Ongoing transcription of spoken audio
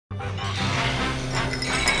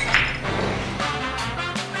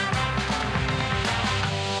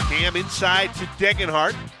Cam inside to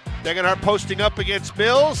Degenhart. Degenhart posting up against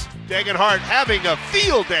Mills. Degenhart having a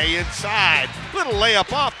field day inside. Little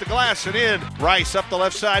layup off the glass and in. Rice up the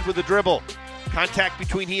left side with the dribble. Contact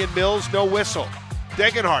between he and Mills, no whistle.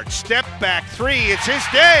 Degenhart, step back three. It's his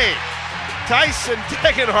day. Tyson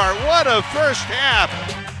Degenhart, what a first half.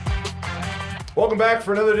 Welcome back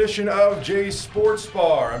for another edition of Jay's Sports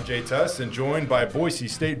Bar. I'm Jay Tust and joined by Boise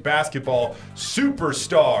State basketball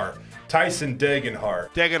superstar Tyson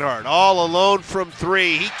Degenhart. Degenhart all alone from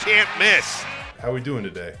three. He can't miss. How are we doing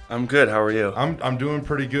today? I'm good. How are you? I'm doing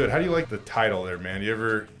pretty good. How do you like the title there, man?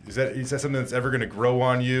 Is that something that's ever going to grow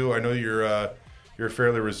on you? I know you're a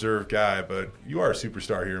fairly reserved guy, but you are a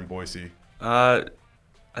superstar here in Boise.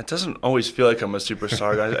 It doesn't always feel like I'm a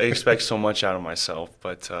superstar. I expect so much out of myself,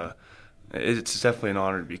 but it's definitely an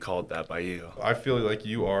honor to be called that by you. I feel like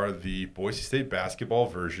you are the Boise State basketball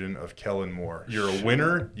version of Kellen Moore. You're a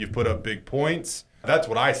winner. You've put up big points. That's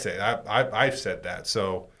what I say. I've said that.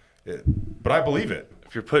 But I believe it.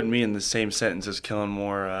 If you're putting me in the same sentence as Kellen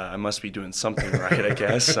Moore, I must be doing something right, I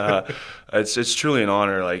guess. It's truly an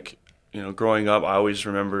honor. Like, growing up, I always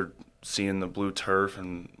remember seeing the blue turf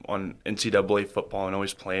and on NCAA football and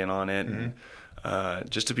always playing on it. Mm-hmm. And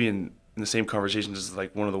just to be in the same conversation as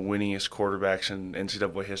like one of the winningest quarterbacks in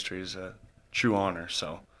NCAA history is a true honor.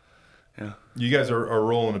 So, yeah. You guys are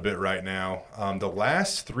rolling a bit right now. The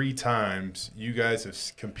last 3 times you guys have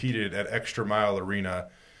competed at Extra Mile Arena,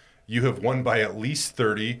 you have won by at least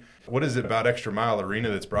 30. What is it about Extra Mile Arena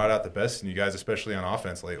that's brought out the best in you guys, especially on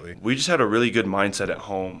offense lately? We just had a really good mindset at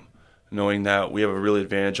home, knowing that we have a real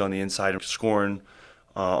advantage on the inside, scoring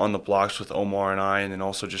on the blocks with Omar and I, and then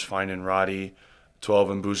also just finding Roddy,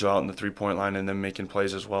 12 and Buzo out in the three-point line and then making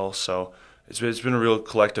plays as well. So it's been a real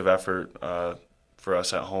collective effort for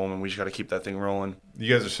us at home, and we just got to keep that thing rolling.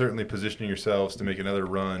 You guys are certainly positioning yourselves to make another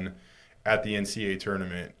run at the NCAA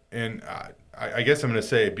Tournament. And I guess I'm going to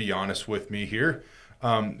say, be honest with me here.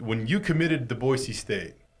 When you committed to Boise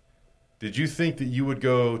State, did you think that you would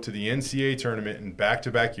go to the NCAA Tournament in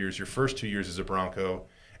back-to-back years, your first 2 years as a Bronco,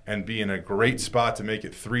 and be in a great spot to make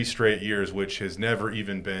it 3 straight years, which has never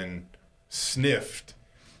even been sniffed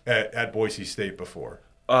at Boise State before?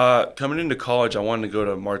 Coming into college, I wanted to go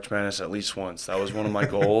to March Madness at least once. That was one of my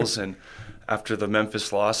goals. And after the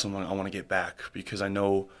Memphis loss, I want to get back because I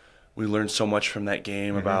know we learned so much from that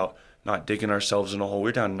game about not digging ourselves in a hole. We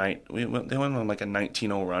were down they went on like a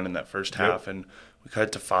 19-0 run in that first half, and we cut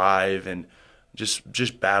it to 5 and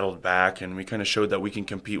just battled back. And we kind of showed that we can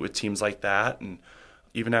compete with teams like that. And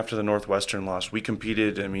even after the Northwestern loss, we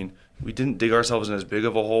competed. I mean, we didn't dig ourselves in as big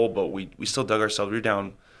of a hole, but we still dug ourselves. We were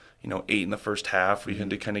down, 8 in the first half. We had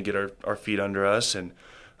to kind of get our feet under us, and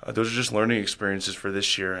those are just learning experiences for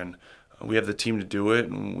this year. And we have the team to do it,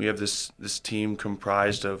 and we have this team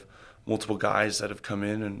comprised of multiple guys that have come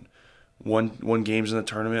in and won games in the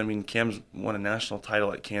tournament. I mean, Cam's won a national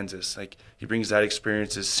title at Kansas. Like, he brings that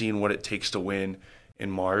experience, is seeing what it takes to win in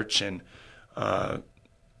March, and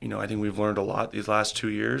I think we've learned a lot these last 2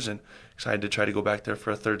 years, and excited to try to go back there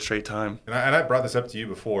for a third straight time. And I brought this up to you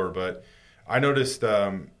before, but I noticed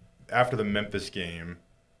after the Memphis game,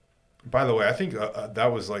 by the way, I think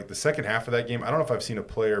that was like the second half of that game. I don't know if I've seen a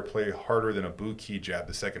player play harder than a Boo Key-Jab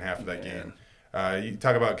the second half of that game. You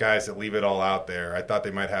talk about guys that leave it all out there. I thought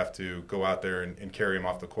they might have to go out there and carry him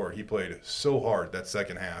off the court. He played so hard that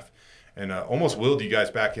second half and almost willed you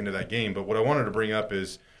guys back into that game. But what I wanted to bring up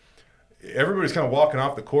is everybody's kind of walking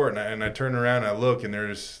off the court, and I turn around and I look, and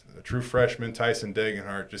there's a true freshman, Tyson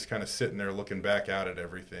Degenhart, just kind of sitting there looking back out at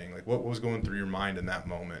everything. Like, what was going through your mind in that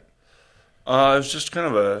moment? It was just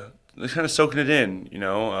kind of soaking it in,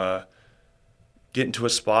 getting to a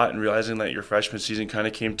spot and realizing that your freshman season kind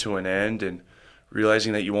of came to an end, and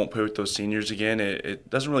realizing that you won't play with those seniors again.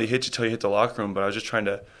 It doesn't really hit you till you hit the locker room, but I was just trying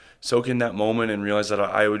to soak in that moment and realize that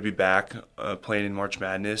I would be back playing in March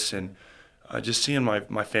Madness, and just seeing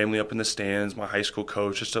my family up in the stands, my high school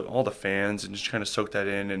coach, just all the fans, and just kind of soak that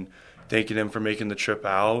in and thanking them for making the trip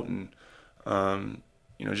out, and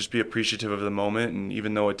just be appreciative of the moment. And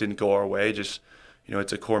even though it didn't go our way, just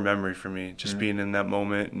it's a core memory for me, just being in that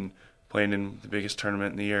moment and playing in the biggest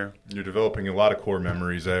tournament in the year. You're developing a lot of core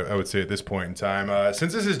memories, I would say, at this point in time.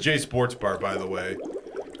 Since this is Jay's Sports Bar, by the way,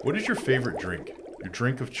 what is your favorite drink? Your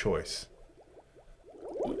drink of choice?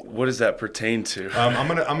 What does that pertain to? I'm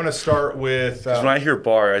gonna start with. When I hear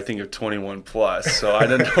bar, I think of 21 plus, so I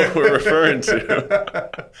don't know what we're referring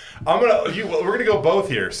to. We're gonna go both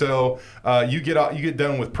here. So you get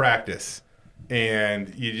done with practice,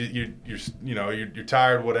 and you're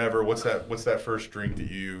tired, whatever. What's that first drink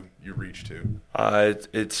that you reach to?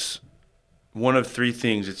 It's one of 3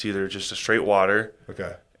 things. It's either just a straight water.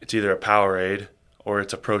 Okay. It's either a Powerade, or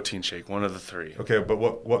it's a protein shake, one of the three. Okay, but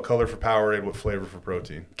what color for Powerade, what flavor for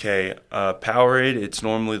protein? Okay, Powerade, it's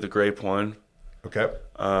normally the grape one. Okay.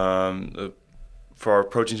 For our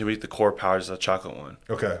protein shake, the core Powerade is the chocolate one.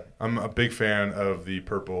 Okay. I'm a big fan of the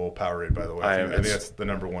purple Powerade, by the way. I think that's the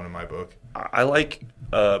number one in my book. I like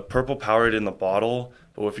purple Powerade in the bottle,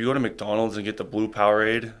 but if you go to McDonald's and get the blue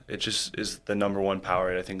Powerade, it just is the number one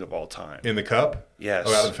Powerade, I think, of all time. In the cup? Yes.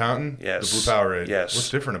 Oh, out of the fountain? Yes. The blue Powerade? Yes.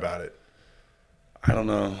 What's different about it? I don't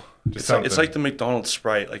know. It's like the McDonald's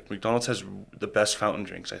Sprite. Like McDonald's has the best fountain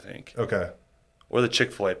drinks, I think. Okay. Or the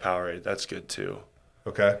Chick-fil-A Powerade. That's good too.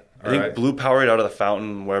 Okay. I think blue Powerade out of the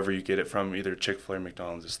fountain, wherever you get it from, either Chick-fil-A or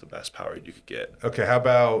McDonald's, is the best Powerade you could get. Okay. How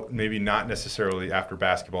about maybe not necessarily after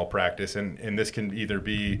basketball practice, and this can either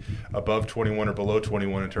be above 21 or below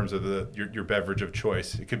 21 in terms of your beverage of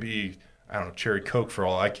choice. It could be, I don't know, cherry Coke for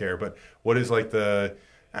all I care, but what is like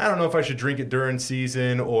I don't know if I should drink it during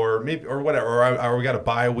season or whatever, or we got a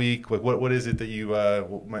bye week. Like what is it that you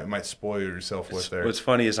might spoil yourself with there? What's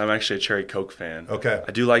funny is I'm actually a cherry Coke fan. Okay.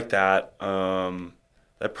 I do like that.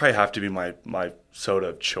 That probably have to be my soda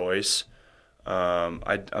of choice. I'm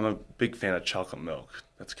a big fan of chocolate milk.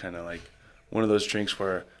 That's kind of like one of those drinks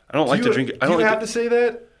where I don't like to drink it. Do you have to say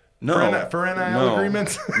that? No. For NIL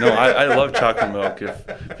agreements? No, I love chocolate milk.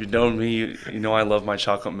 If you know me, you know I love my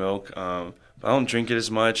chocolate milk. But I don't drink it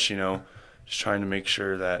as much, just trying to make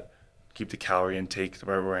sure that keep the calorie intake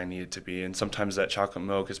wherever I need it to be. And sometimes that chocolate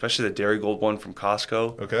milk, especially the Dairy Gold one from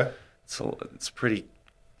Costco, okay, it's pretty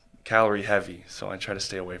calorie heavy, so I try to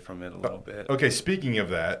stay away from it a little bit. Okay, speaking of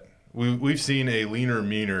that, we've seen a leaner,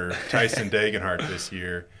 meaner Tyson Degenhart this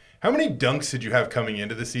year. How many dunks did you have coming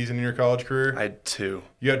into the season in your college career? I had 2.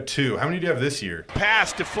 You had 2. How many do you have this year?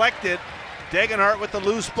 Pass deflected. Degenhart with the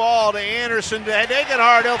loose ball to Anderson.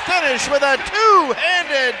 Degenhart, he'll finish with a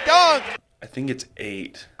two-handed dunk. I think it's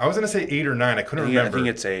 8. I was going to say 8 or 9. I couldn't remember. I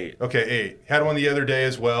think it's 8. Okay, 8. Had one the other day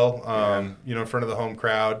as well, in front of the home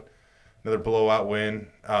crowd. Another blowout win.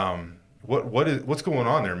 What's going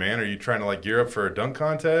on there, man? Are you trying to gear up for a dunk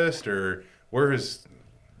contest, or where has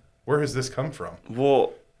this come from?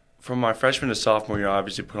 Well, from my freshman to sophomore year, I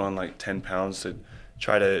obviously put on 10 pounds to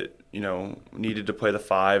try to, needed to play the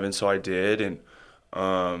 5, and so I did. And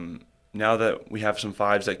now that we have some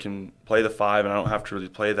 5s that can play the 5 and I don't have to really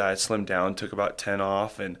play that, I slimmed down, took about 10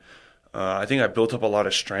 off, and I think I built up a lot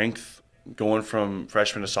of strength going from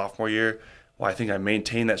freshman to sophomore year. Well, I think I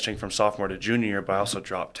maintained that strength from sophomore to junior year, but I also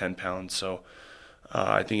dropped 10 pounds. So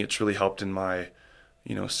I think it's really helped in my,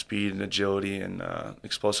 speed and agility and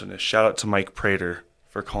explosiveness. Shout out to Mike Prater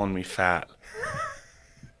for calling me fat.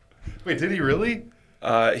 Wait, did he really?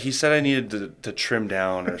 He said I needed to trim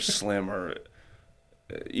down or slim, or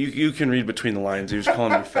you can read between the lines. He was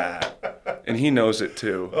calling me fat, and he knows it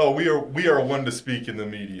too. Oh, we are one to speak in the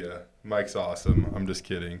media. Mike's awesome. I'm just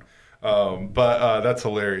kidding. But that's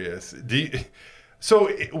hilarious. So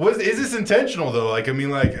is this intentional though?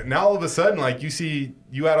 Now all of a sudden, you see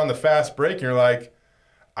you out on the fast break, and you're like,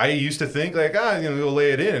 I used to think we'll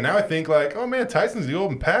lay it in, and now I think oh man, Tyson's gonna go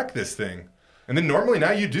and pack this thing, and then normally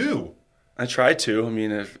now you do. I try to. I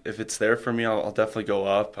mean, if it's there for me, I'll definitely go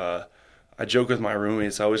up. I joke with my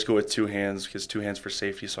roommates. I always go with 2 hands because 2 hands for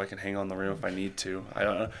safety, so I can hang on the rim if I need to.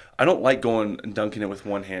 I don't like going and dunking it with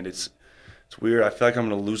one hand. It's weird. I feel like I'm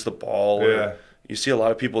going to lose the ball. Yeah. You see a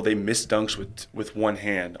lot of people, they miss dunks with one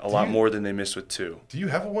hand a lot more than they miss with 2. Do you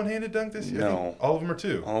have a one-handed dunk this year? No. All of them are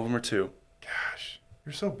 2? All of them are 2. Gosh,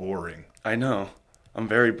 you're so boring. I know. I'm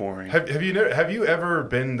very boring. Have you ever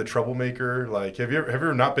been the troublemaker? Have you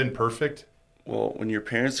ever not been perfect? Well, when your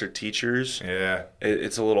parents are teachers, yeah,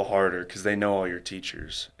 it's a little harder because they know all your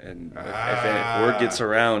teachers. And if word gets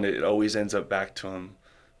around, it always ends up back to them.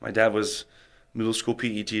 My dad was middle school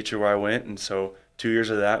PE teacher where I went, and so 2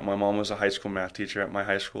 years of that. My mom was a high school math teacher at my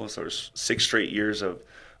high school, so there's 6 straight years of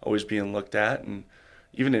always being looked at. And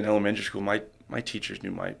even in elementary school, my teachers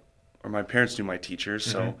knew my parents knew my teachers,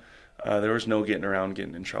 so there was no getting around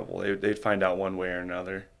getting in trouble. They'd find out one way or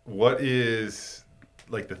another. What is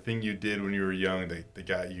the thing you did when you were young that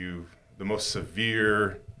got you the most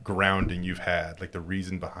severe grounding you've had, the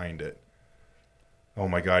reason behind it? Oh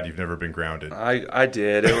my God, you've never been grounded. I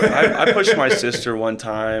did. I pushed my sister one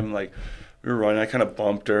time. We were running. I kind of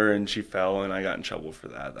bumped her, and she fell, and I got in trouble for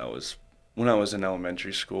that. That was when I was in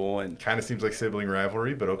elementary school. And kind of seems like sibling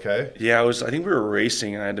rivalry, but okay. Yeah, I think we were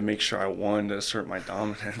racing, and I had to make sure I won to assert my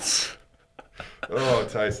dominance. Oh,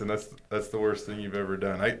 Tyson, that's the worst thing you've ever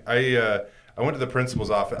done. I went to the principal's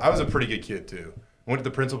office. I was a pretty good kid too. I went to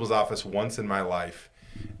the principal's office once in my life,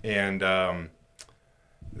 and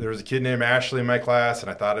there was a kid named Ashley in my class, and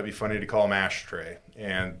I thought it'd be funny to call him Ashtray.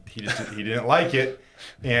 And he didn't like it,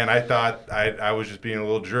 and I thought I was just being a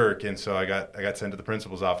little jerk, and so I got sent to the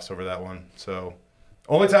principal's office over that one. So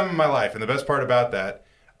only time in my life, and the best part about that,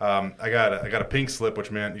 I got a pink slip,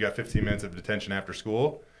 which meant you got 15 minutes of detention after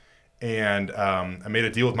school. And I made a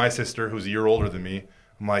deal with my sister, who's a year older than me.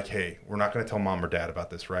 I'm like, hey, we're not going to tell mom or dad about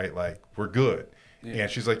this, right? Like, we're good. Yeah.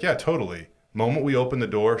 And she's like, yeah, totally. Moment we open the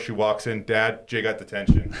door, she walks in, Dad, Jay got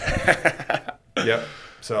detention. Yep.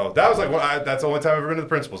 So that was like, that's the only time I've ever been to the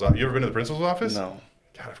principal's office. You ever been to the principal's office? No.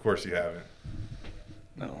 God, of course you haven't.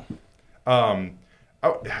 No.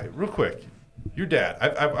 Real quick, your dad,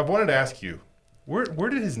 I've wanted to ask you, where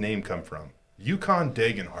did his name come from? Yukon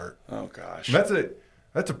Degenhart. Oh, gosh. That's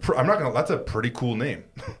a pretty cool name.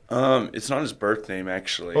 It's not his birth name,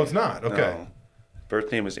 actually. Oh, it's not? Okay. No.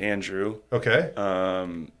 Birth name was Andrew. Okay.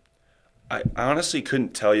 I honestly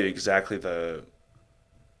couldn't tell you exactly the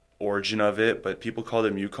origin of it, but people called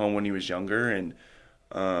him Yukon when he was younger, and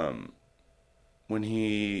when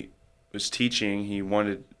he was teaching, he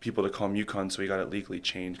wanted people to call him Yukon, so he got it legally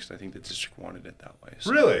changed because I think the district wanted it that way.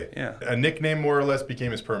 So, really? Yeah. A nickname more or less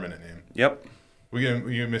became his permanent name. Yep. Were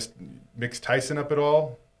you mix Tyson up at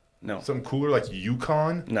all? No. Something cooler like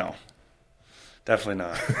Yukon? No. Definitely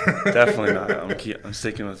not. Definitely not. I'm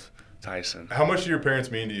sticking with Tyson. How much do your parents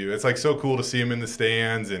mean to you? It's like so cool to see them in the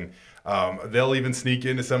stands, and they'll even sneak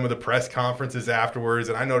into some of the press conferences afterwards.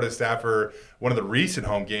 And I noticed after one of the recent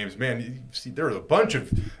home games, man, you see there was a bunch of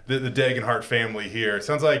the Degenhart family here. It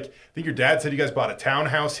sounds like, I think your dad said you guys bought a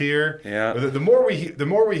townhouse here. Yeah. The more we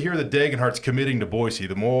hear the Degenharts committing to Boise,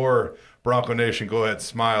 the more Bronco Nation go ahead,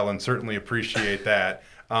 smile, and certainly appreciate that.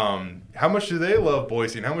 How much do they love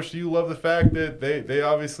Boise, and how much do you love the fact that they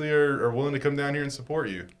obviously are willing to come down here and support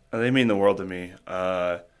you? They mean the world to me.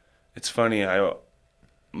 It's funny.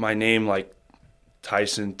 My name, like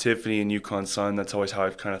Tyson, Tiffany, and Yukon's son, that's always how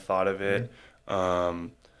I've kind of thought of it. Mm-hmm.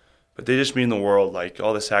 But they just mean the world. Like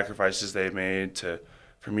all the sacrifices they've made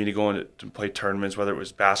for me to go in to play tournaments, whether it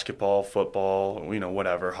was basketball, football,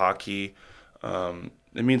 whatever, hockey.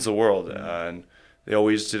 It means the world. Mm-hmm. And they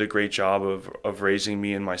always did a great job of raising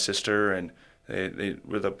me and my sister, and they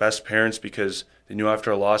were the best parents because they knew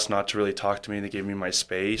after a loss not to really talk to me. They gave me my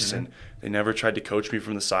space, mm-hmm. and they never tried to coach me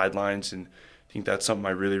from the sidelines, and I think that's something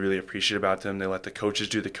I really, really appreciate about them. They let the coaches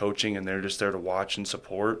do the coaching, and they're just there to watch and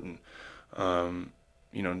support. And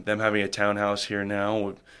them having a townhouse here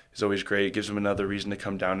now is always great. It gives them another reason to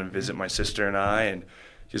come down and visit my sister and I, and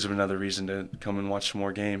gives them another reason to come and watch some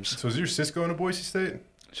more games. So is your sis going to Boise State?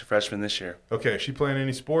 She's a freshman this year. Okay, is she playing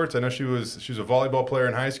any sports? I know she was a volleyball player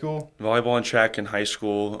in high school. Volleyball and track in high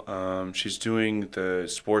school. She's doing the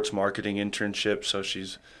sports marketing internship, so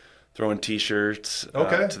she's throwing T-shirts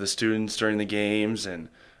to the students during the games, and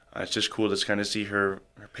it's just cool to kind of see her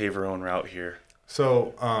pave her own route here.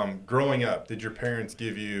 So, growing up, did your parents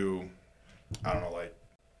give you, I don't know, like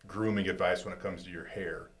grooming advice when it comes to your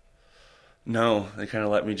hair? No, they kind of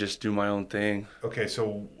let me just do my own thing. Okay,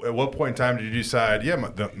 so at what point in time did you decide,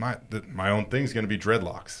 my own thing's going to be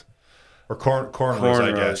dreadlocks? Or cornrows,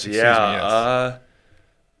 I guess. Excuse me, yes.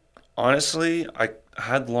 Honestly, I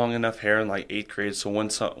had long enough hair in like 8th grade, so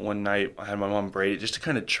one night I had my mom braid it just to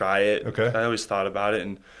kind of try it. Okay. I always thought about it,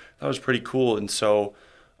 and that was pretty cool. And so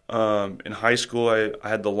in high school, I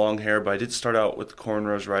had the long hair, but I did start out with the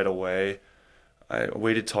cornrows right away. I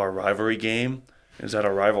waited till our rivalry game. It was at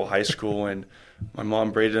a rival high school, and my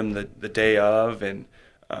mom braided them the day of, and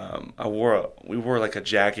we wore like a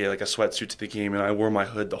jacket, like a sweatsuit to the game, and I wore my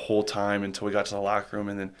hood the whole time until we got to the locker room,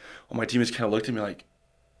 and then all my teammates kind of looked at me like,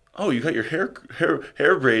 "Oh, you got your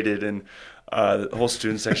hair braided," and the whole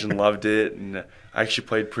student section loved it, and I actually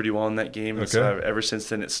played pretty well in that game. Okay. And so ever since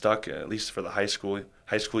then, it stuck, at least for the high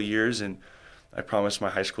school years, and I promised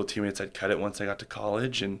my high school teammates I'd cut it once I got to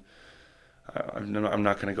college, and I'm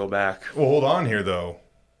not going to go back. Well, hold on here, though.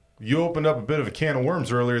 You opened up a bit of a can of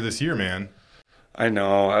worms earlier this year, man. I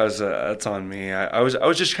know. That's on me. I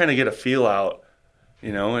was just trying to get a feel out,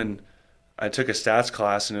 and I took a stats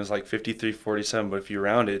class, and it was like 53-47, but if you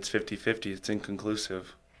round it, it's 50-50. It's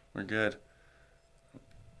inconclusive. We're good.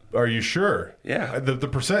 Are you sure? Yeah. The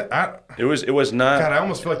percent... It was not... God, I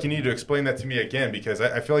almost feel like you need to explain that to me again, because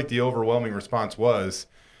I feel like the overwhelming response was...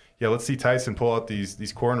 Yeah, let's see Tyson pull out these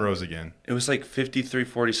cornrows again. It was like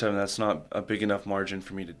 53-47. That's not a big enough margin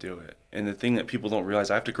for me to do it. And the thing that people don't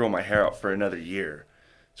realize, I have to grow my hair out for another year.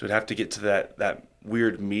 So it'd have to get to that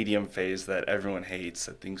weird medium phase that everyone hates,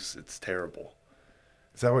 that thinks it's terrible.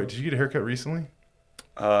 Is that what? Did you get a haircut recently?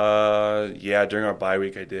 Yeah, during our bye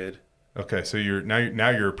week I did. Okay, so you're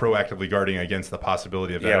proactively guarding against the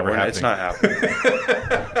possibility of that ever happening. It's not happening.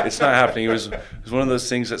 It's not happening. It was one of those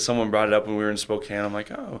things that someone brought it up when we were in Spokane. I'm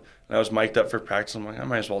like, oh, and I was mic'd up for practice. I'm like, I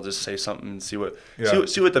might as well just say something and see what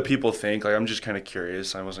the people think. Like, I'm just kind of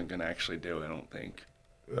curious. I wasn't gonna actually do it, I don't think.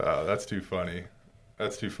 That's too funny.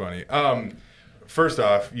 That's too funny. First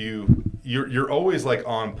off, you're always like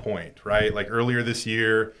on point, right? Like earlier this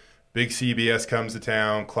year, big CBS comes to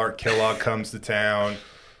town, Clark Kellogg comes to town.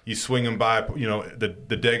 You swing them by, the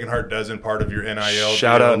Degenhart Dozen part of your NIL.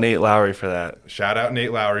 Shout out Nate Lowry for that.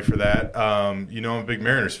 I'm a big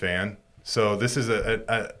Mariners fan. So this is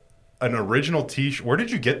an original T-shirt. Where did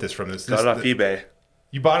you get this from? Got it off eBay.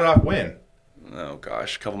 You bought it off when? Oh,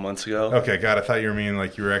 gosh, a couple months ago. Okay, God, I thought you were meaning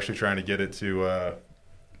like you were actually trying to get it to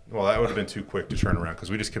well, that would have been too quick to turn around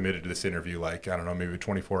because we just committed to this interview like, I don't know, maybe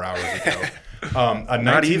 24 hours ago.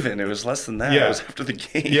 Not even. It was less than that. Yeah. It was after the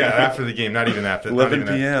game. Yeah, after the game. Not even after. 11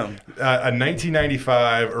 p.m. A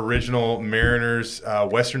 1995 original Mariners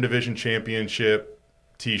Western Division Championship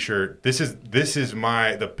T-shirt. This is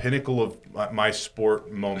the pinnacle of my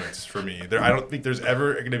sport moments for me. I don't think there's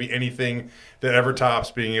ever going to be anything that ever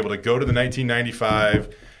tops being able to go to the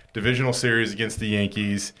 1995 Divisional Series against the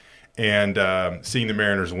Yankees and seeing the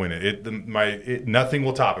Mariners win it. Nothing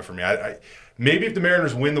will top it for me. Maybe if the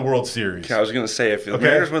Mariners win the World Series. Okay, I was going to say, if the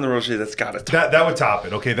Mariners win the World Series, that's got to top it. That would top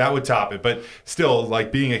it. Okay, that would top it. But still,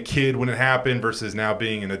 like being a kid when it happened versus now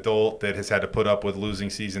being an adult that has had to put up with losing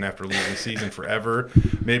season after losing season forever,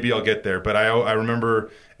 maybe I'll get there. But I remember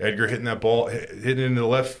Edgar hitting that ball, hitting it into the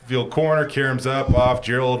left field corner, Karam's up, off.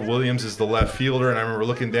 Gerald Williams is the left fielder. And I remember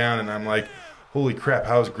looking down and I'm like, holy crap,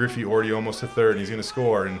 how is Griffey already almost to third and he's going to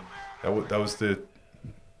score? And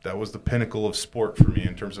that was the pinnacle of sport for me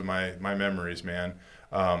in terms of my memories, man.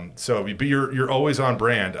 So you're always on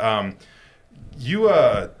brand.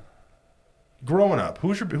 Growing up,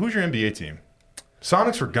 who's your NBA team?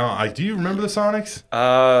 Sonics were gone. Do you remember the Sonics?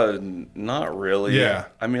 Not really. Yeah.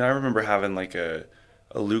 I mean, I remember having like a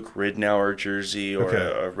Luke Ridnour jersey or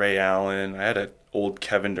a Ray Allen. I had an old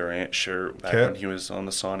Kevin Durant shirt back when he was on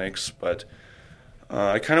the Sonics, but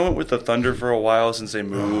I kind of went with the Thunder for a while since they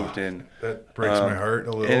moved, and that breaks my heart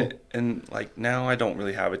a little. And like now, I don't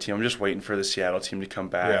really have a team. I'm just waiting for the Seattle team to come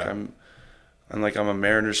back. Yeah. I'm a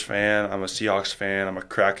Mariners fan. I'm a Seahawks fan. I'm a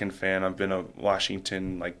Kraken fan. I've been a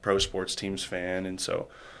Washington pro sports teams fan, and so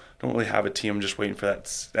don't really have a team. I'm just waiting for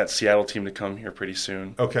that Seattle team to come here pretty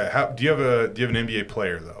soon. Okay. Do you have an NBA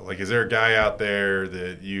player though? Like, is there a guy out there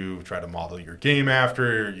that you try to model your game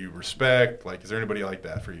after, or you respect? Like, is there anybody like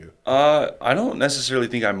that for you? I don't necessarily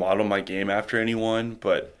think I model my game after anyone,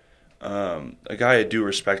 but a guy I do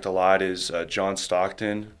respect a lot is John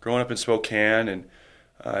Stockton. Growing up in Spokane, and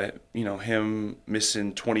him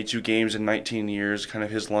missing 22 games in 19 years, kind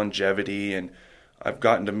of his longevity, and I've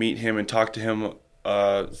gotten to meet him and talk to him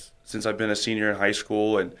since I've been a senior in high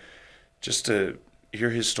school, and just to hear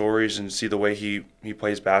his stories and see the way he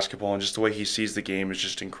plays basketball and just the way he sees the game is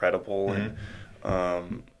just incredible.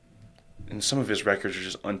 Mm-hmm. And some of his records are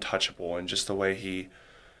just untouchable, and just the way he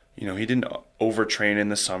didn't overtrain in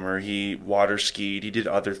the summer. He water skied, he did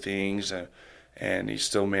other things, and he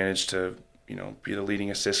still managed to be the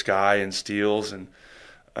leading assist guy in steals, and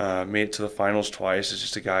made it to the finals twice. It's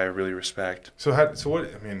just a guy I really respect.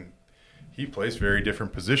 He plays very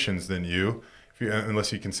different positions than you,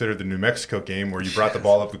 unless you consider the New Mexico game where you brought the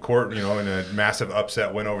ball up the court, in a massive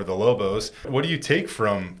upset win over the Lobos. What do you take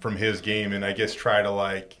from his game, and I guess try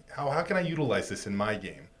to how can I utilize this in my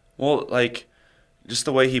game? Well, just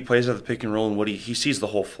the way he plays at the pick and roll and what he sees the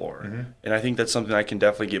whole floor. Mm-hmm. And I think that's something I can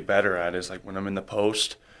definitely get better at is when I'm in the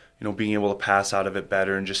post, being able to pass out of it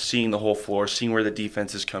better and just seeing the whole floor, seeing where the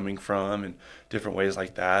defense is coming from and different ways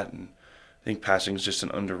like that. And I think passing is just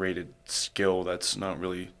an underrated skill that's not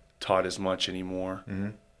really taught as much anymore.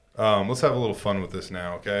 Mm-hmm. Let's have a little fun with this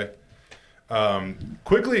now, okay?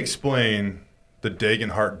 Quickly explain the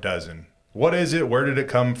Degenhart Dozen. What is it? Where did it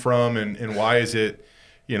come from? And why is it,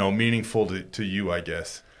 meaningful to you, I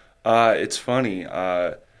guess? It's funny.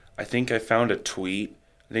 I think I found a tweet.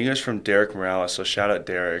 I think it was from Derek Morales, so shout out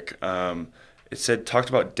Derek. It talked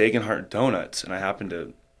about Degenhart donuts, and I happened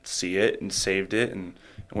to see it and saved it and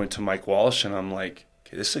went to Mike Walsh, and I'm like,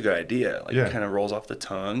 okay, this is a good idea. It kind of rolls off the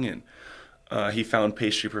tongue, and he found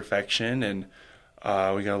Pastry Perfection, and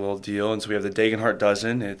we got a little deal, and so we have the Degenhart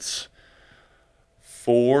Dozen. It's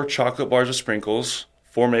 4 chocolate bars with sprinkles,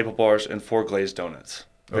 4 maple bars, and 4 glazed donuts.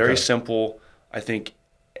 Very simple. I think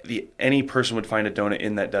any person would find a donut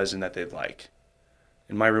in that dozen that they'd like,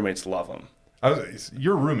 and my roommates love them.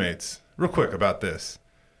 Your roommates, real quick about this.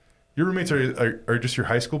 Your roommates are just your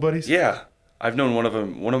high school buddies? Yeah. I've known one of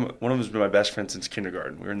them. One of them's been my best friend since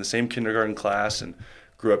kindergarten. We were in the same kindergarten class and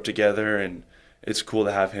grew up together. And it's cool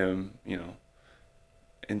to have him,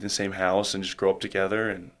 in the same house and just grow up together.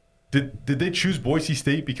 And did they choose Boise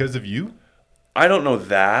State because of you? I don't know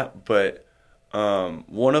that, but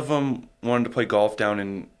one of them wanted to play golf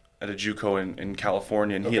down at a JUCO in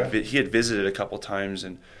California, and he had visited a couple times,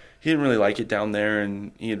 and he didn't really like it down there,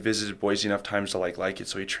 and he had visited Boise enough times to like it,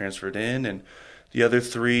 so he transferred in. And the other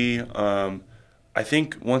three, I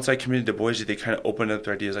think once I committed to Boise, they kind of opened up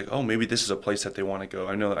their ideas, like, oh, maybe this is a place that they want to go.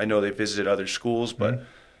 I know they visited other schools, but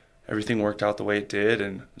everything worked out the way it did,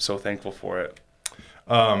 and I'm so thankful for it.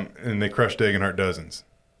 And they crushed Degenhart Dozens.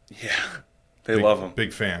 Yeah, they love them.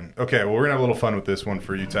 Big fan. Okay, well, we're going to have a little fun with this one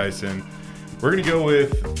for you, Tyson. We're going to go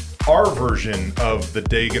with our version of the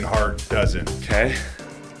Degenhart Dozen. Okay.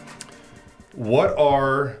 What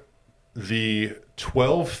are the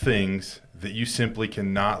 12 things that you simply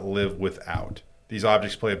cannot live without? These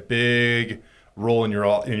objects play a big role in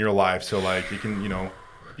your life. So, like, you can,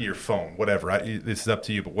 be your phone, whatever. This is up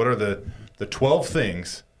to you. But what are the 12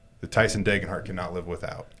 things that Tyson Degenhart cannot live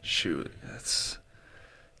without? Shoot, it's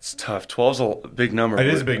tough. 12's a big number. It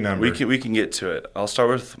is a big number. We can get to it. I'll start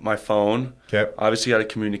with my phone. Okay. Obviously, got to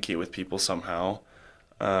communicate with people somehow.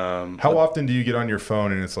 How often do you get on your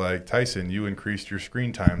phone and it's like, Tyson, you increased your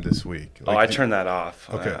screen time this week? Like, I turn that off.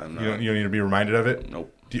 Okay. You don't need to be reminded of it?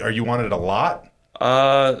 Nope. Are you on it a lot?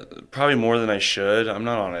 Probably more than I should. I'm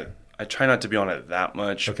not on it. I try not to be on it that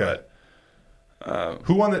much. Okay. But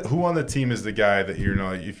who on the team is the guy that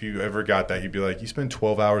if you ever got that, you'd be like, you spend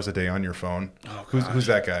 12 hours a day on your phone? Oh, who's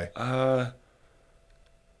that guy? I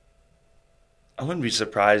wouldn't be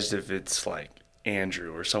surprised if it's like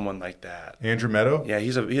Andrew or someone like that. Andrew Meadow? Yeah, he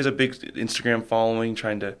has a big Instagram following.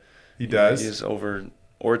 He does. He's over,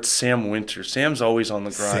 or it's Sam Winter. Sam's always on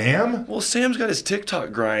the grind. Sam? Well, Sam's got his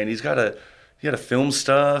TikTok grind. He got to film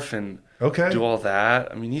stuff and do all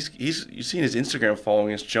that. I mean, you've seen his Instagram following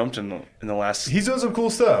has jumped in the last. He's doing some cool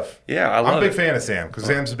stuff. Yeah, I'm a big fan of Sam because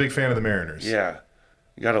Sam's a big fan of the Mariners. Yeah.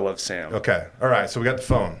 You got to love Sam. Okay. All right. So we got the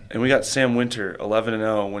phone. And we got Sam Winter,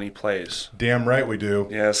 11-0 when he plays. Damn right we do.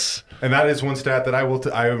 Yes. And that is one stat that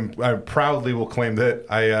I proudly will claim that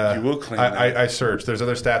you will claim that. I searched. There's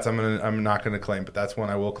other stats I'm not going to claim, but that's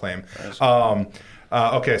one I will claim.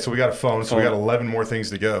 Okay, so we got a phone, so we got 11 more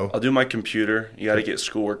things to go. I'll do my computer. You got to get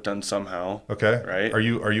schoolwork done somehow. Okay. Right? Are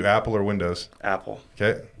you Apple or Windows? Apple.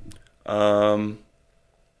 Okay.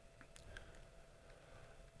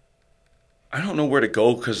 I don't know where to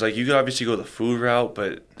go because, like, you could obviously go the food route,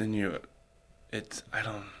 but then I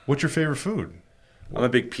don't. What's your favorite food? I'm a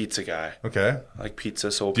big pizza guy. Okay. I like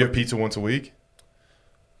pizza. So do you have pizza once a week?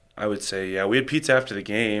 I would say, yeah. We had pizza after the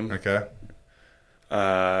game. Okay.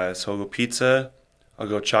 So I'll go pizza. I'll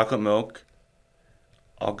go chocolate milk.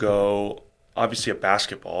 I'll go, obviously, a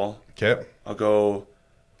basketball. Okay. I'll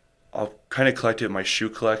kind of collect it in my shoe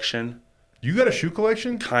collection. You got a shoe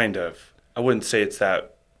collection? Kind of. I wouldn't say it's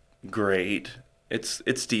that great. It's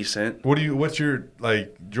decent. What's your,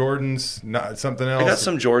 like, Jordans, not something else? I got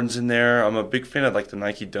some Jordans in there. I'm a big fan of, like, the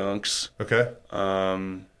Nike Dunks. Okay. I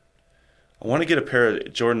want to get a pair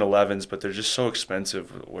of Jordan 11s, but they're just so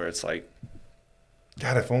expensive where it's like,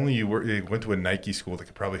 God, if only you went to a Nike school that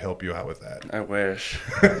could probably help you out with that. I wish.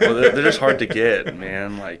 Well, they're just hard to get,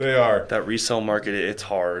 man. Like, they are. That resale market, it's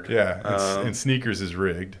hard. Yeah, and sneakers is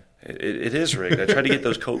rigged. It is rigged. I tried to get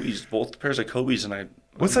those Kobe's, both pairs of Kobe's, and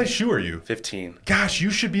What size shoe are you? 15. Gosh, you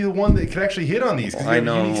should be the one that could actually hit on these because you have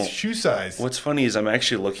a unique shoe size. What's funny is I'm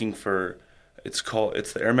actually looking for, it's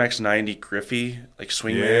the Air Max 90 Griffey, like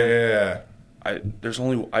Swingman. Yeah.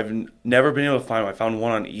 I've never been able to find them. I found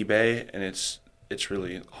one on eBay, and it's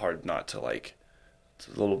really hard not to like. It's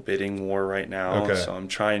a little bidding war right now, so I'm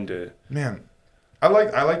trying to. Man, I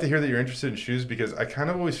like to hear that you're interested in shoes because I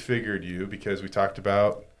kind of always figured because we talked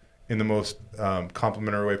about in the most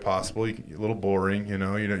complimentary way possible. A little boring, you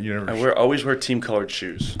never. I always wear team colored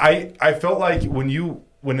shoes. I felt like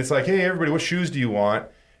when it's like, hey everybody, what shoes do you want?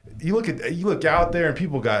 You look out there and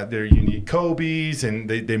people got their unique Kobe's and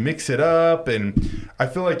they mix it up, and I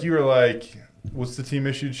feel like you were like, what's the team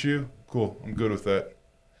issued shoe? Cool, I'm good with that.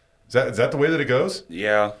 Is that the way that it goes?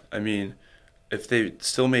 Yeah, I mean, if they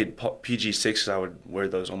still made PG6s, I would wear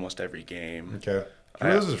those almost every game. Okay. Did you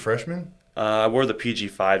wear those as a freshman? I wore the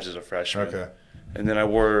PG5s as a freshman. Okay. And then I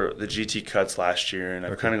wore the GT Cuts last year, and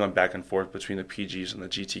I've kind of gone back and forth between the PGs and the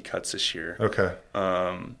GT Cuts this year. Okay.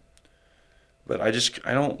 But I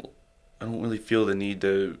don't really feel the need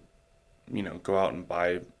to, go out and buy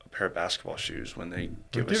a pair of basketball shoes when they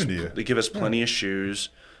give us plenty of shoes.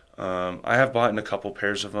 I have bought in a couple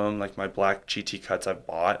pairs of them, like my black GT Cuts I've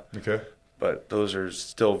bought. Okay. but those are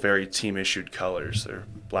still very team-issued colors. They're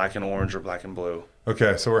black and orange or black and blue.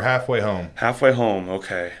 Okay, so we're halfway home. Halfway home,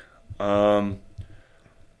 okay.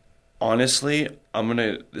 Honestly,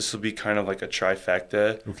 this will be kind of like a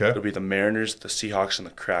trifecta. Okay. It'll be the Mariners, the Seahawks, and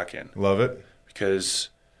the Kraken. Love it. Because,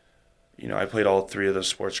 I played all three of those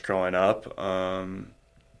sports growing up. I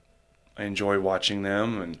enjoy watching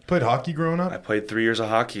them. And played hockey growing up? I played 3 years of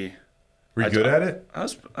hockey. Were you good at it? I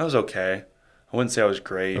was okay. I wouldn't say I was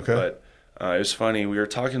great, but it was funny. We were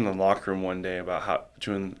talking in the locker room one day about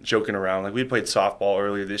joking around. Like, we played softball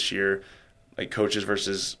earlier this year, like coaches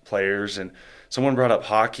versus players, and someone brought up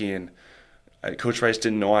hockey, and Coach Rice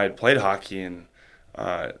didn't know I had played hockey, and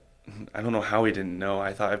I don't know how he didn't know.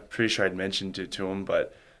 I'm pretty sure I'd mentioned it to him,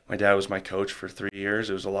 but my dad was my coach for 3 years.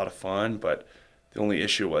 It was a lot of fun, but the only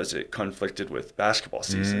issue was it conflicted with basketball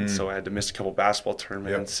season, so I had to miss a couple basketball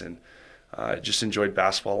tournaments, and just enjoyed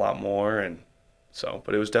basketball a lot more,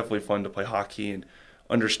 but it was definitely fun to play hockey and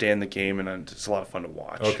understand the game, and it's a lot of fun to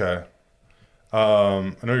watch. Okay.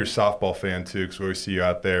 I know you're a softball fan too, because we always see you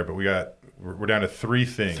out there, but we're down to 3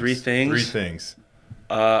 things. 3 things? 3 things.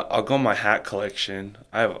 I'll go on my hat collection.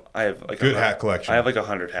 I have like good hat collection. I have like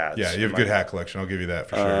 100 hats. Yeah, you have a good hat collection. I'll give you that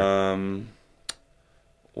for sure.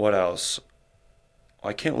 What else?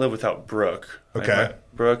 I can't live without Brooke. Okay.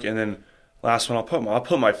 Brooke, and then last one I'll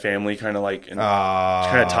put my family kind of like, and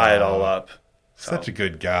kind of tie it all up. Such a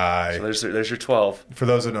good guy. So there's your 12. For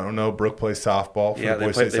those that don't know, Brooke plays softball for the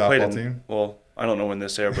Boise State softball team. Well, I don't know when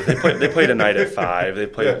this aired, but they played a night at 5. They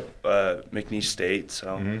played McNeese State,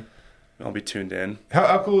 so I'll be tuned in.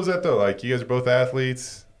 How cool is that though? Like, you guys are both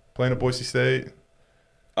athletes playing at Boise State.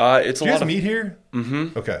 It's Do you guys meet here?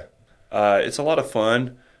 Mm-hmm. Okay. It's a lot of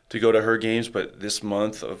fun to go to her games, but this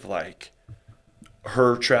month of like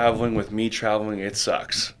her traveling with me traveling, it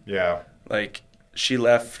sucks. Yeah. Like, she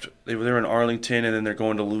left. They were in Arlington, and then they're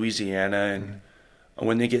going to Louisiana, and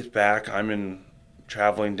when they get back, I'm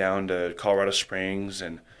traveling down to Colorado Springs,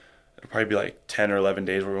 and it'll probably be like 10 or 11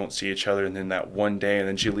 days where we won't see each other, and then that one day, and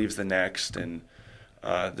then she leaves the next, and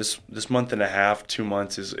this month and a half, 2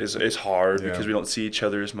 months is hard because we don't see each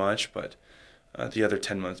other as much, but the other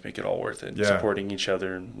 10 months make it all worth it. Supporting each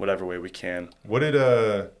other in whatever way we can. What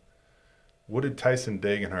did Tyson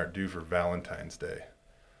Degenhart do for Valentine's Day?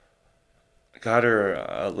 I got her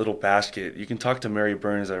a little basket. You can talk to Mary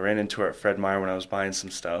Burns. I ran into her at Fred Meyer when I was buying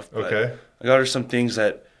some stuff. But I got her some things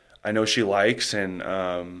that I know she likes, and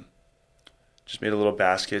just made a little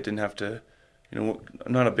basket. Didn't have to, I'm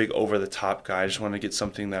not a big over-the-top guy. I just wanted to get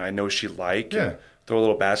something that I know she liked. Yeah. Throw a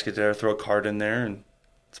little basket there, throw a card in there, and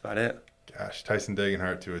that's about it. Gosh, Tyson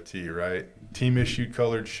Degenhart to a T, right? Team-issued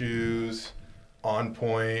colored shoes, on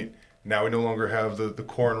point. Now we no longer have the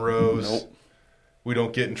cornrows. Nope. We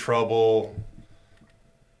don't get in trouble.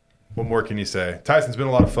 What more can you say? Tyson's been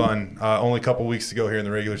a lot of fun. Only a couple weeks to go here in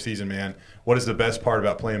the regular season, man. What is the best part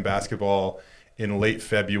about playing basketball in late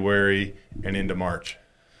February and into March?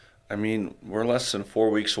 I mean, we're less than 4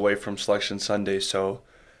 weeks away from Selection Sunday, so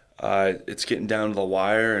it's getting down to the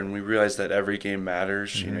wire, and we realize that every game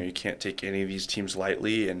matters. Mm-hmm. You can't take any of these teams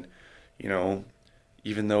lightly, and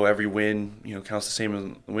even though every win counts the same as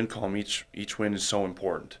the win column, each win is so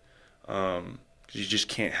important. You just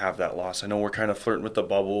can't have that loss. I know we're kind of flirting with the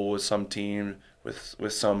bubble with some team, with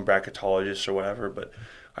some bracketologists or whatever, but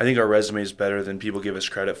I think our resume is better than people give us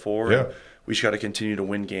credit for. Yeah. We just got to continue to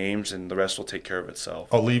win games, and the rest will take care of itself.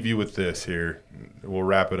 I'll leave you with this here. We'll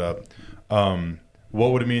wrap it up.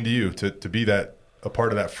 What would it mean to you to be a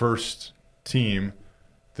part of that first team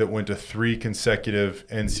that went to 3 consecutive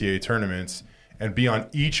NCAA tournaments and be on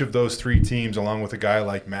each of those 3 teams along with a guy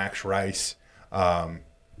like Max Rice,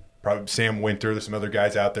 probably Sam Winter, there's some other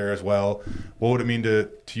guys out there as well. What would it mean to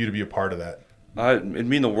you to be a part of that? It'd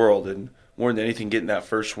mean the world, and more than anything, getting that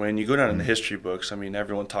first win. You go down in the history books. I mean,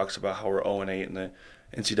 everyone talks about how we're 0-8 in the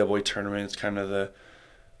NCAA tournament. It's kind of the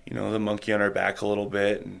monkey on our back a little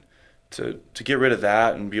bit, and to get rid of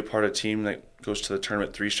that and be a part of a team that goes to the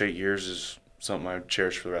tournament 3 straight years is something I would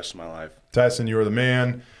cherish for the rest of my life. Tyson, you are the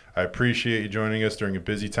man. I appreciate you joining us during a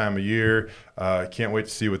busy time of year. I can't wait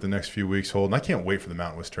to see what the next few weeks hold, and I can't wait for the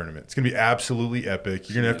Mountain West tournament. It's going to be absolutely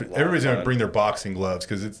epic. Everybody's going to bring their boxing gloves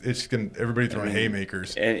because it's going to everybody throwing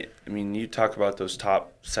haymakers. And I mean, you talk about those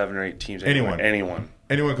top 7 or 8 teams. Anyone can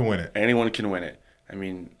win it. Anyone can win it. I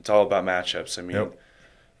mean, it's all about matchups. I mean,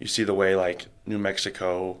 You see the way like New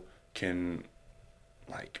Mexico can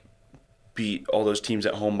like beat all those teams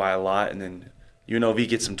at home by a lot, and then UNLV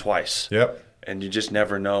gets them twice. Yep. And you just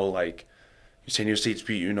never know. Like, San Diego State's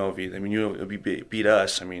beat UNLV. I mean, UNLV beat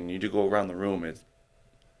us. I mean, you do go around the room.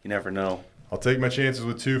 You never know. I'll take my chances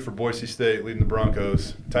with 2 for Boise State, leading the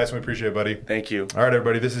Broncos. Tyson, we appreciate it, buddy. Thank you. All right,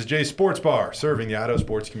 everybody. This is Jay's Sports Bar, serving the Idaho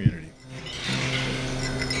sports community.